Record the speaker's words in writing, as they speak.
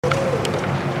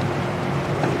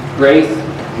Grace,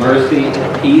 mercy,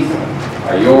 and peace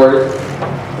are yours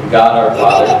from God our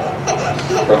Father,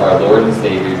 from our Lord and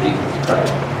Savior, Jesus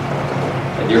Christ.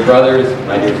 And your brothers,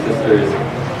 my dear sisters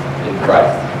in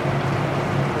Christ.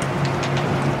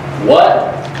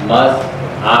 What must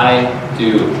I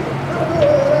do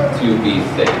to be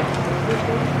saved?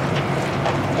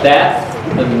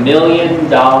 That's the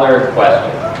million-dollar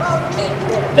question.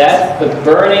 That's the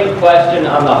burning question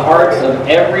on the hearts of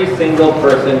every single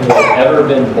person who has ever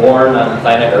been born on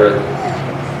planet Earth,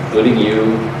 including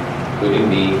you, including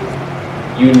me.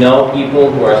 You know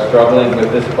people who are struggling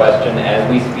with this question as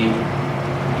we speak.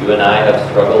 You and I have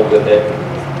struggled with it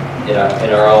in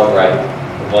our own right,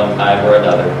 at one time or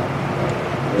another.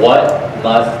 What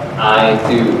must I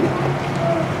do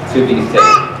to be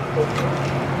saved?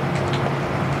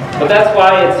 But that's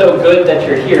why it's so good that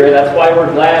you're here. That's why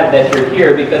we're glad that you're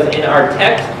here, because in our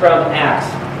text from Acts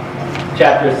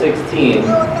chapter 16,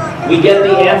 we get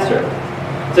the answer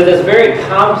to this very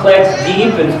complex,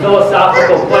 deep, and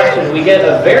philosophical question. We get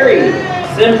a very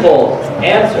simple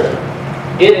answer.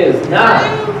 It is not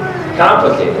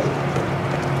complicated.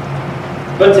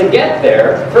 But to get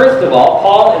there, first of all,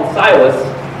 Paul and Silas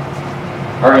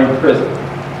are in prison.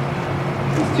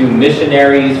 These two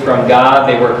missionaries from God,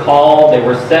 they were called, they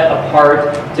were set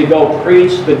apart to go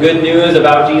preach the good news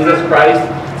about Jesus Christ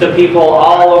to people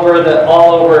all over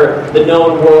the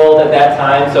known world at that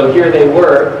time. So here they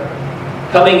were,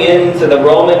 coming into the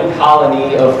Roman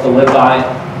colony of Philippi,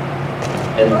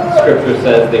 and Scripture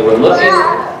says they were looking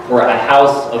for a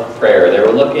house of prayer. They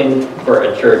were looking for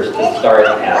a church to start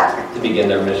at, to begin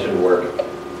their mission work.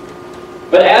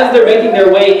 But as they're making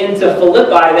their way into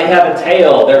Philippi, they have a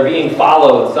tail. They're being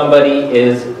followed. Somebody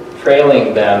is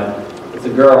trailing them. It's a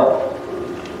girl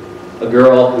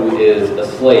who is a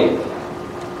slave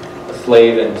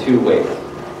in two ways.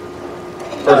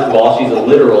 First of all, she's a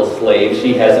literal slave.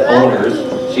 She has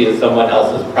owners. She is someone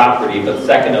else's property. But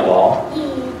second of all,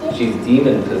 she's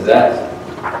demon-possessed.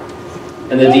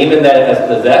 And the demon that has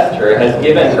possessed her has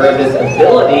given her this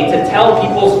ability to tell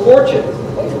people's fortunes.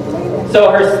 So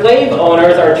her slave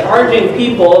owners are charging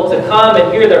people to come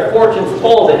and hear their fortunes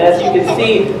told. And as you can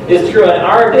see, is true in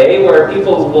our day, where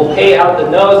people will pay out the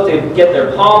nose to get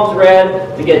their palms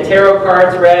read, to get tarot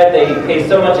cards read. They pay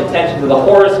so much attention to the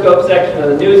horoscope section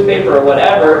of the newspaper or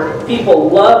whatever. People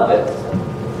love this.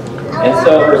 And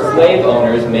so her slave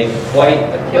owners make quite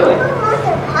a killing.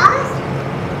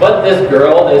 But this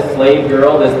girl, this slave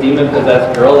girl, this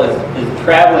demon-possessed girl is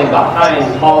traveling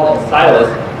behind Paul and Silas,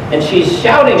 and she's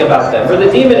shouting about them, or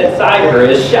the demon inside her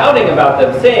is shouting about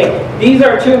them, saying, these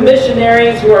are two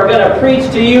missionaries who are going to preach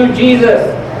to you Jesus.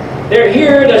 They're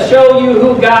here to show you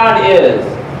who God is.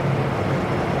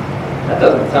 That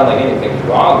doesn't sound like anything's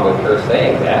wrong with her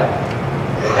saying that.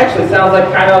 It actually sounds like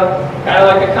kind of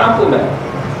like a compliment.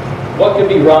 What could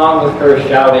be wrong with her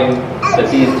shouting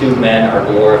that these two men are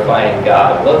glorifying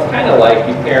God? Well, it's kind of like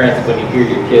you parents when you hear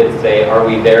your kids say, are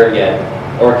we there yet?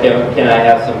 Or can I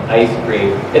have some ice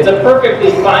cream? It's a perfectly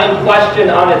fine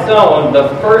question on its own the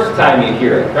first time you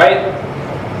hear it, right?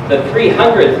 The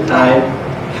 300th time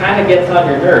kind of gets on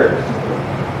your nerves.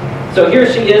 So here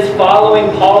she is following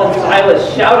Paul and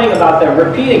Silas, shouting about them,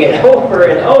 repeating it over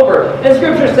and over. And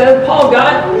Scripture says Paul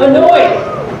got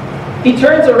annoyed. He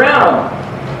turns around,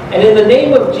 and in the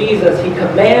name of Jesus, he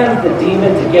commands the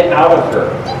demon to get out of her.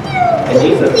 And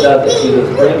Jesus does it.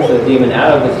 Jesus brings the demon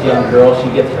out of this young girl. She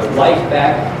gets her life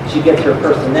back. She gets her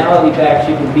personality back.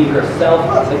 She can be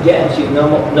herself again. She's no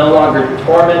longer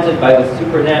tormented by the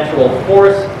supernatural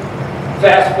force.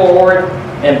 Fast forward,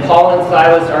 and Paul and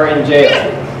Silas are in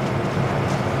jail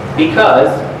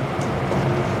because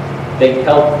they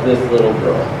helped this little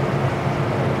girl.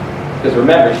 Because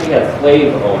remember, she had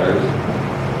slave owners,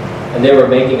 and they were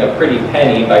making a pretty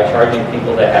penny by charging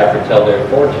people to have her tell their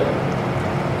fortune.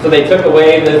 So they took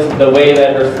away the way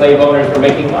that her slave owners were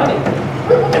making money.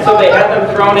 And so they had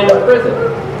them thrown into prison.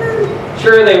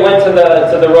 Sure, they went to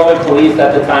the Roman police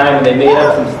at the time, and they made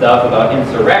up some stuff about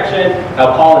insurrection,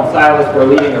 how Paul and Silas were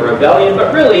leading a rebellion,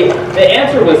 but really, the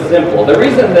answer was simple. The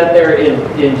reason that they're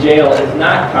in jail is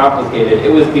not complicated.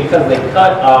 It was because they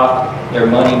cut off their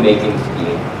money-making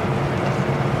scheme.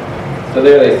 So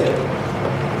there they sit,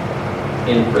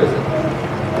 in prison.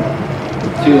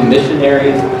 Two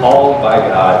missionaries called by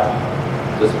God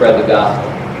to spread the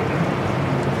gospel.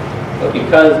 But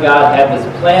because God had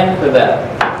this plan for them,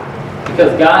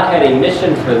 because God had a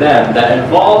mission for them that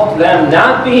involved them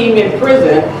not being in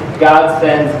prison, God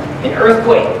sends an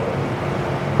earthquake.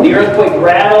 The earthquake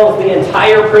rattles the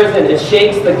entire prison. It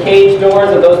shakes the cage doors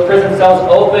of those prison cells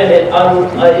open. It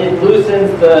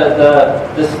loosens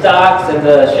the stocks and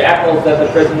the shackles that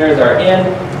the prisoners are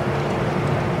in.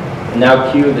 And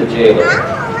now cue the jailer,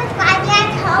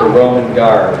 the Roman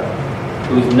guard,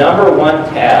 whose number one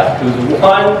task, whose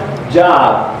one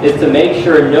job is to make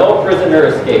sure no prisoner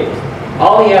escapes.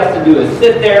 All he has to do is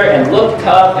sit there and look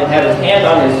tough and have his hand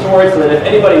on his sword so that if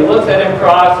anybody looks at him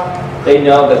cross, they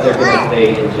know that they're going to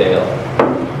stay in jail.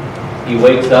 He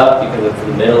wakes up because it's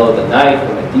the middle of the night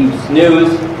from a deep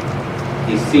snooze.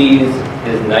 He sees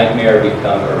his nightmare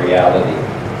become a reality.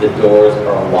 The doors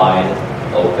are wide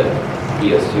open.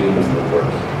 He assumes the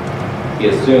worst. He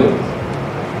assumes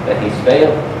that he's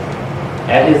failed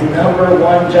at his number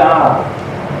one job.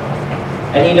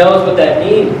 And he knows what that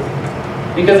means.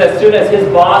 Because as soon as his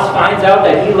boss finds out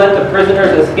that he let the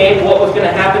prisoners escape, what was going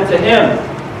to happen to him?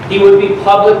 He would be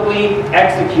publicly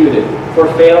executed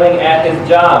for failing at his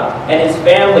job. And his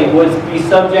family would be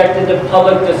subjected to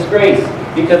public disgrace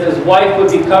because his wife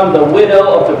would become the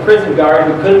widow of the prison guard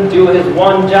who couldn't do his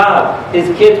one job.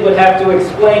 His kids would have to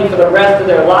explain for the rest of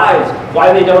their lives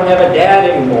why they don't have a dad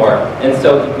anymore. And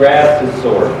so he grabs his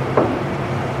sword.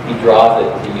 He draws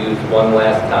it to use one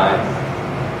last time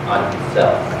on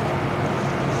himself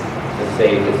to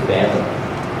save his family.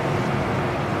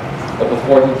 But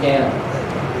before he can,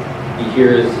 he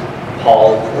hears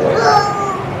Paul's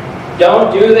voice.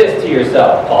 Don't do this to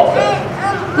yourself, Paul says.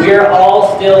 We are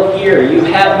all still here. You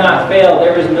have not failed.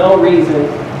 There is no reason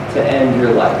to end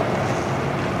your life.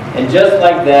 And just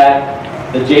like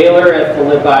that, the jailer at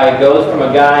Philippi goes from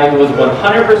a guy who was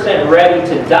 100% ready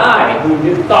to die,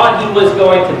 who thought he was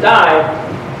going to die,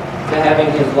 to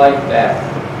having his life back.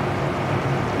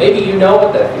 Maybe you know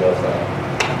what that feels like.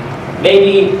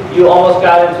 Maybe you almost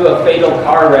got into a fatal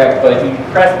car wreck, but you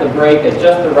pressed the brake at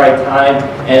just the right time,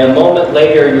 and a moment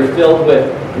later you're filled with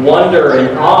wonder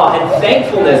and awe and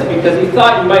thankfulness because you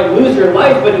thought you might lose your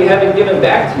life, but you haven't given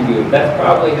back to you. That's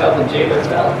probably how the jailer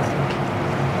felt.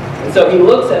 And so he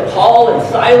looks at Paul and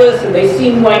Silas, and they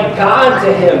seem like God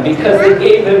to him because they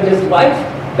gave him his life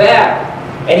back.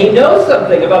 And he knows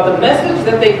something about the message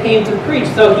that they came to preach.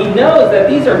 So he knows that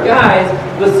these are guys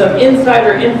with some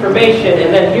insider information.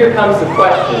 And then here comes the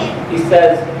question. He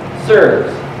says,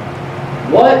 "Sirs,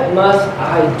 what must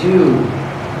I do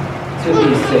to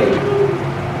be saved?"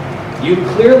 You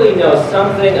clearly know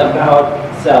something about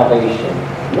salvation.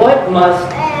 What must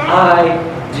I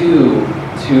do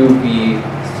to be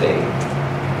saved?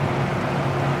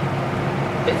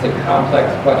 It's a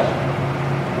complex question.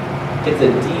 It's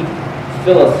a deep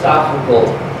philosophical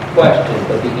question,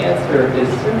 but the answer is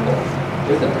simple,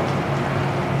 isn't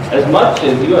it? As much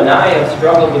as you and I have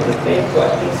struggled with the same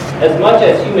question, as much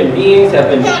as human beings have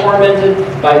been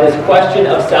tormented by this question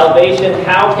of salvation,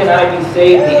 how can I be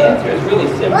saved? The answer is really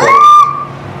simple.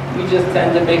 We just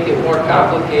tend to make it more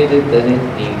complicated than it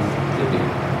needs to be.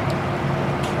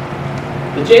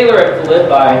 The jailer at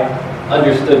Philippi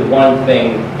understood one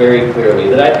thing very clearly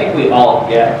that I think we all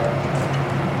get.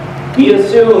 He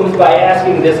assumes by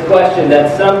asking this question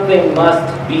that something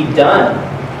must be done.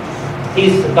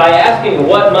 By asking,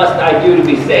 what must I do to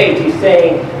be saved? He's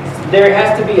saying, there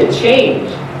has to be a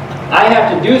change. I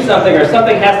have to do something or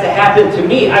something has to happen to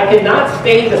me. I cannot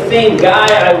stay the same guy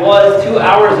I was 2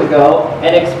 hours ago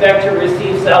and expect to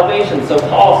receive salvation. So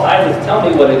Paul, Silas, tell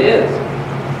me what it is.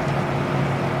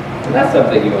 And that's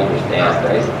something you understand,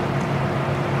 right?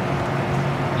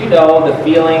 You know the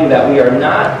feeling that we are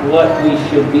not what we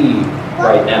should be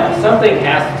right now. Something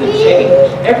has to change.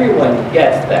 Everyone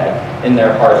gets that in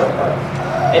their heart of hearts.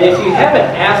 And if you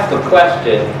haven't asked the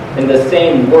question in the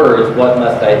same words, what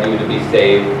must I do to be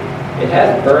saved, it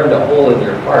has burned a hole in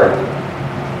your heart.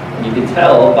 And you can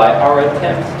tell by our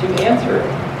attempts to answer it.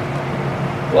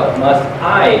 What must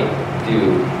I do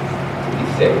to be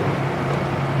saved?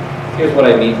 Here's what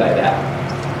I mean by that.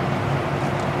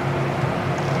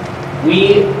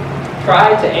 We try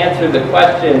to answer the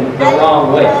question the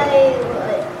wrong way,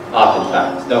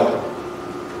 oftentimes, don't we?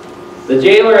 The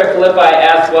jailer at Philippi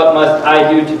asks, what must I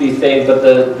do to be saved? But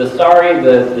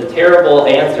the terrible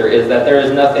answer is that there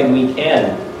is nothing we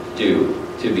can do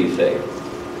to be saved.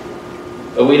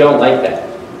 But we don't like that.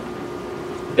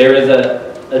 There is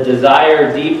a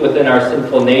desire deep within our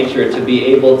sinful nature to be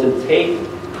able to take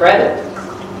credit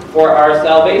for our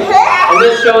salvation. And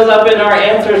this shows up in our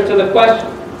answers to the question.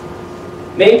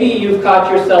 Maybe you've caught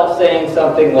yourself saying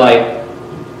something like,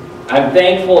 I'm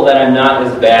thankful that I'm not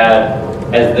as bad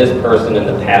as this person in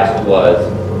the past was,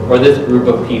 or this group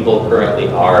of people currently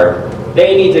are.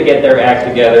 They need to get their act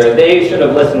together. They should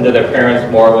have listened to their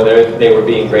parents more when they were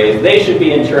being raised. They should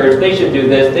be in church. They should do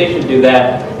this. They should do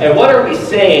that. And what are we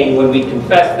saying when we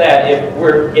confess that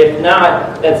if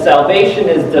not that salvation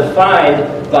is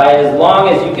defined by as long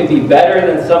as you can be better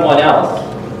than someone else,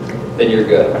 then you're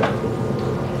good?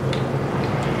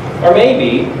 Or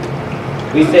maybe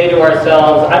We say to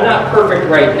ourselves, I'm not perfect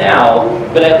right now,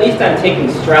 but at least I'm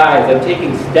taking strides. I'm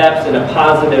taking steps in a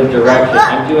positive direction.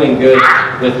 I'm doing good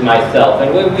with myself.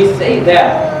 And when we say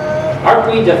that,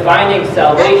 aren't we defining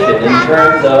salvation in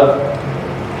terms of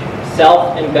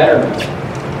self and betterment?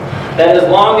 That as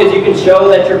long as you can show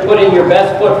that you're putting your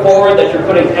best foot forward, that you're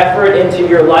putting effort into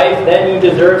your life, then you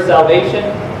deserve salvation?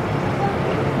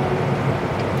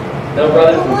 No,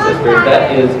 brothers and sisters,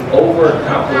 that is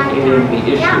overcomplicating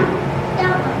the issue.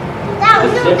 The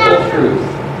simple truth,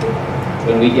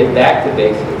 when we get back to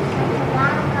basics,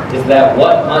 is that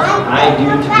what must I do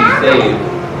to be saved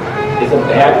is a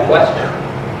bad question.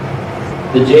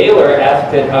 The jailer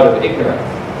asked it out of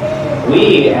ignorance.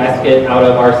 We ask it out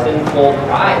of our sinful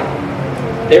pride.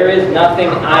 There is nothing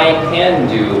I can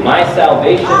do. My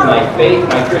salvation, my faith,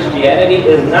 my Christianity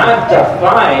is not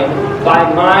defined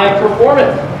by my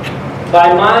performance,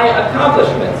 by my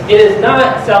accomplishments.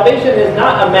 Salvation is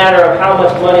not a matter of how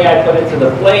much money I put into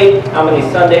the plate, how many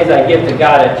Sundays I give to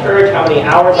God at church, how many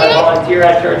hours I volunteer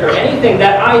at church, or anything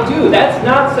that I do. That's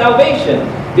not salvation.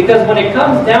 Because when it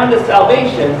comes down to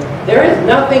salvation, there is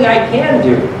nothing I can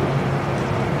do.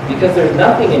 Because there's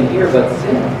nothing in here but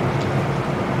sin.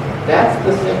 That's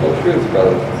the simple truth,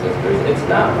 brothers and sisters. It's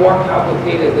not more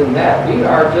complicated than that. We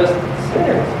are just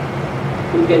sinners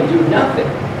who can do nothing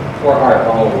for our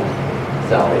own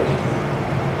salvation.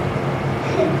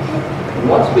 And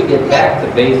once we get back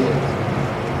to basics,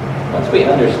 once we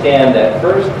understand that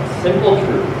first simple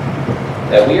truth,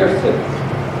 that we are sinners,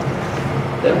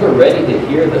 then we're ready to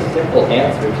hear the simple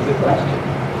answer to the question.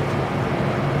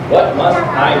 What must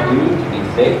I do to be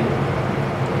saved?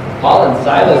 Paul and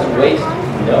Silas waste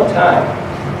no time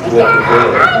with the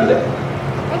jailer, do they?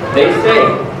 They say,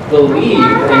 believe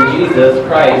in Jesus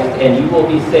Christ and you will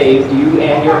be saved, you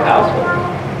and your household.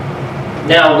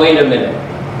 Now, wait a minute.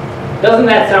 Doesn't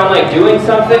that sound like doing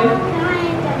something?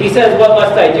 He says, what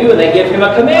must I do? And they give him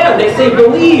a command. They say,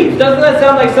 believe. Doesn't that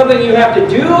sound like something you have to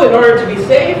do in order to be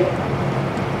saved?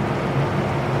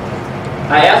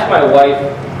 I asked my wife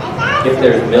if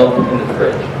there's milk in the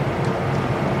fridge.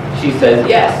 She says,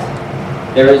 yes,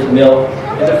 there is milk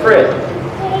in the fridge.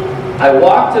 I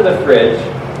walk to the fridge,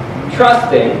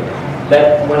 trusting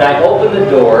that when I open the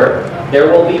door,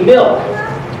 there will be milk.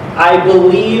 I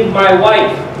believe my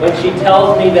wife when she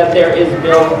tells me that there is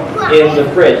milk in the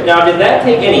fridge. Now, did that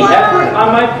take any effort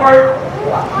on my part?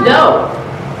 No.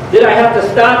 Did I have to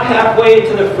stop halfway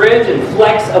to the fridge and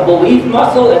flex a belief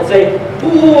muscle and say,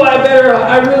 ooh,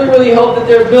 I really hope that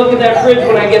there's milk in that fridge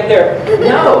when I get there?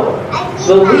 No.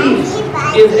 Belief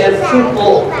is as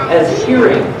simple as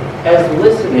hearing, as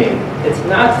listening. It's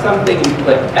not something you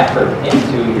put effort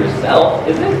into yourself,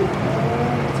 is it?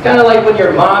 It's kind of like when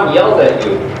your mom yells at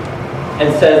you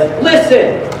and says,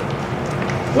 listen.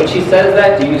 When she says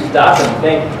that, do you stop and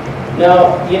think,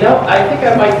 no, I think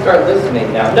I might start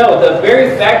listening now. No, the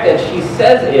very fact that she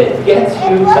says it gets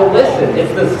you to listen.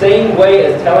 It's the same way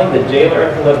as telling the jailer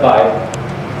at Philippi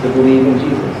to believe in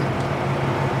Jesus.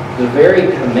 The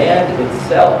very command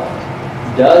itself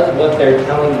does what they're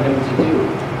telling him to do.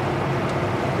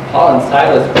 Paul and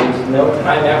Silas waste no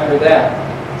time after that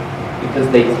because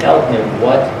they tell him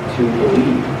what to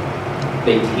believe.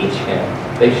 They teach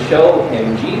him. They show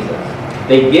him Jesus.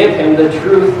 They give him the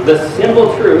truth, the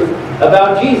simple truth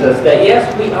about Jesus, that yes,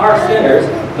 we are sinners,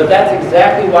 but that's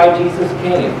exactly why Jesus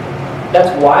came.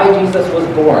 That's why Jesus was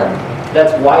born.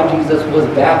 That's why Jesus was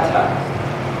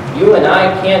baptized. You and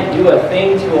I can't do a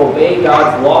thing to obey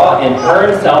God's law and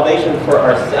earn salvation for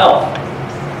ourselves,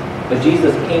 but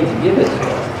Jesus came to give it to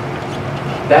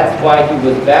us. That's why he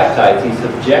was baptized. He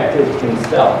subjected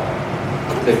himself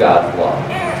to God's law,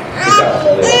 to God's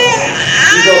will.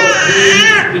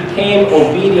 He became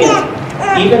obedient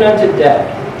even unto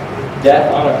death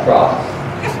on a cross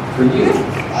for you.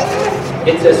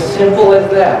 It's as simple as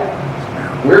that.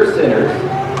 We're sinners,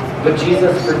 but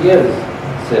Jesus forgives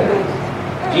sinners.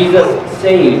 Jesus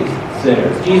saves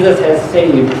sinners. Jesus has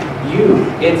saved you.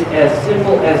 It's as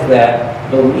simple as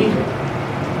that. Believe it.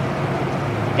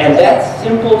 And that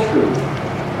simple truth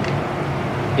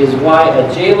is why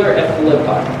a jailer at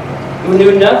Philippi, who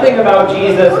knew nothing about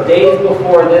Jesus days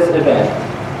before this event,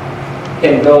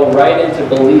 can go right into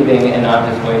believing and on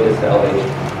his way to salvation.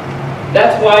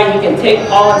 That's why he can take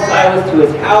Paul and Silas to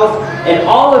his house, and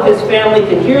all of his family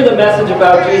can hear the message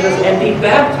about Jesus and be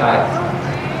baptized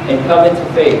and come into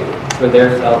faith for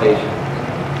their salvation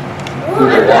through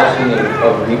the washing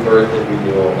of rebirth and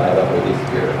renewal by the Holy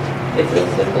Spirit. It's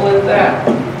as simple as that.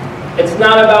 It's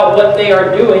not about what they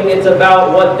are doing, it's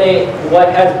about what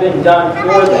has been done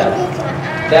for them.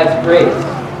 That's grace.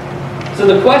 So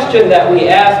the question that we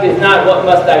ask is not, what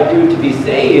must I do to be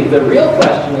saved? The real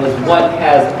question is, what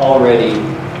has already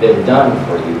been done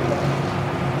for you?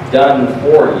 Done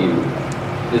for you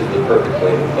is the perfect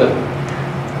way to put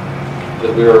it.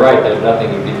 Because we were right, there's nothing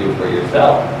you can do for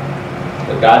yourself.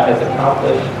 But God has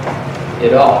accomplished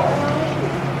it all.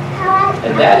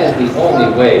 And that is the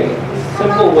only way, the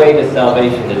simple way to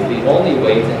salvation is the only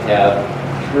way to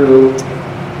have true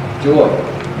joy.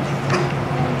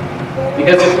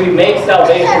 Because if we make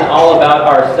salvation all about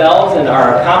ourselves and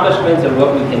our accomplishments and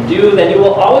what we can do, then you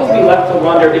will always be left to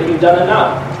wonder if you've done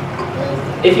enough.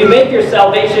 If you make your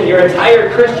salvation, your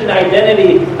entire Christian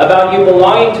identity, about you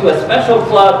belonging to a special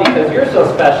club because you're so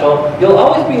special, you'll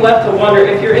always be left to wonder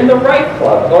if you're in the right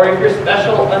club or if you're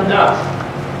special enough.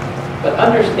 But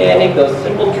understanding those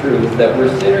simple truths that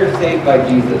we're sinners saved by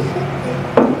Jesus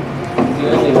is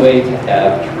the only way to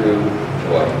have true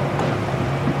joy.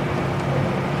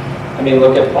 I mean,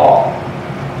 look at Paul.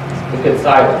 Look at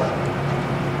Silas.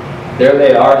 There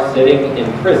they are sitting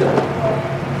in prison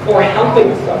for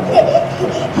helping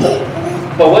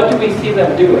someone. But what do we see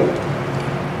them doing?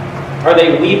 Are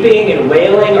they weeping and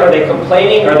wailing? Are they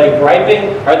complaining? Are they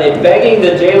griping? Are they begging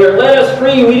the jailer, let us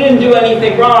free, we didn't do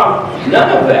anything wrong?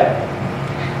 None of that.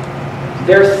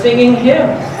 They're singing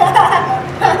hymns.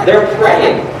 They're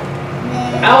praying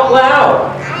out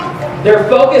loud. They're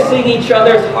focusing each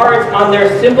other's hearts on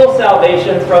their simple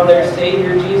salvation from their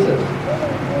Savior Jesus.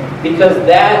 Because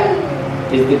that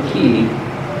is the key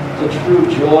to true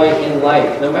joy in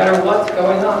life, no matter what's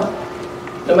going on.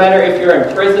 No matter if you're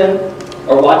in prison,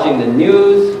 or watching the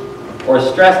news, or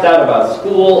stressed out about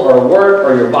school, or work,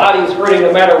 or your body's hurting,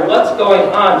 no matter what's going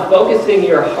on, focusing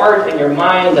your heart and your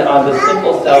mind on the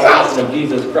simple salvation of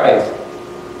Jesus Christ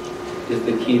is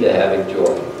the key to having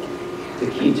joy.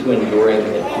 The key to enduring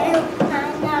it all.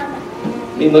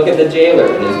 I mean, look at the jailer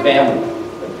and his family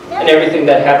and everything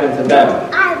that happened to them.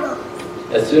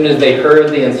 As soon as they heard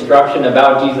the instruction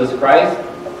about Jesus Christ,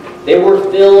 they were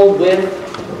filled with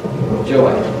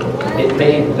joy. It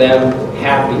made them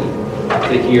happy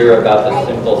to hear about the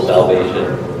simple salvation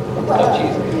of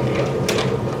Jesus.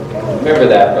 Remember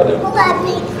that, brother.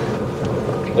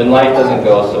 When life doesn't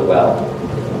go so well,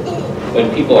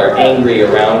 when people are angry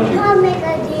around you,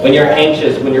 when you're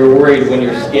anxious, when you're worried, when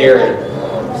you're scared,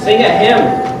 sing a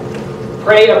hymn,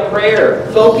 pray a prayer,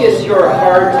 focus your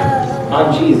heart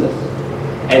on Jesus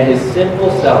and his simple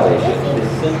salvation, his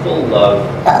simple love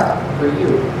for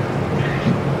you.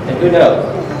 And who knows,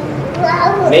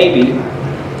 maybe,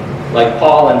 like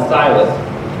Paul and Silas,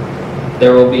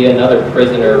 there will be another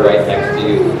prisoner right next to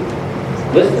you,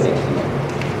 listening to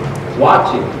you,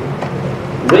 watching,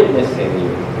 witnessing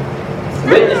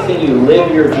you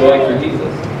live your joy for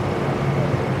Jesus.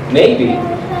 Maybe,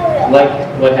 like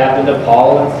what happened to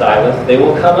Paul and Silas, they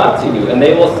will come up to you and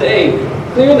they will say,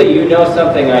 clearly you know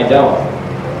something I don't.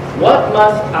 What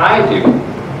must I do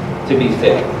to be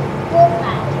saved?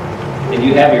 And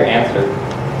you have your answer.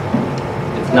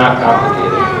 It's not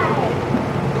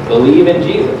complicated. Believe in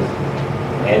Jesus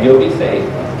and you'll be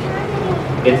saved.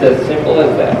 It's as simple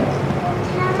as that.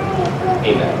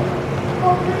 Amen.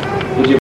 Would you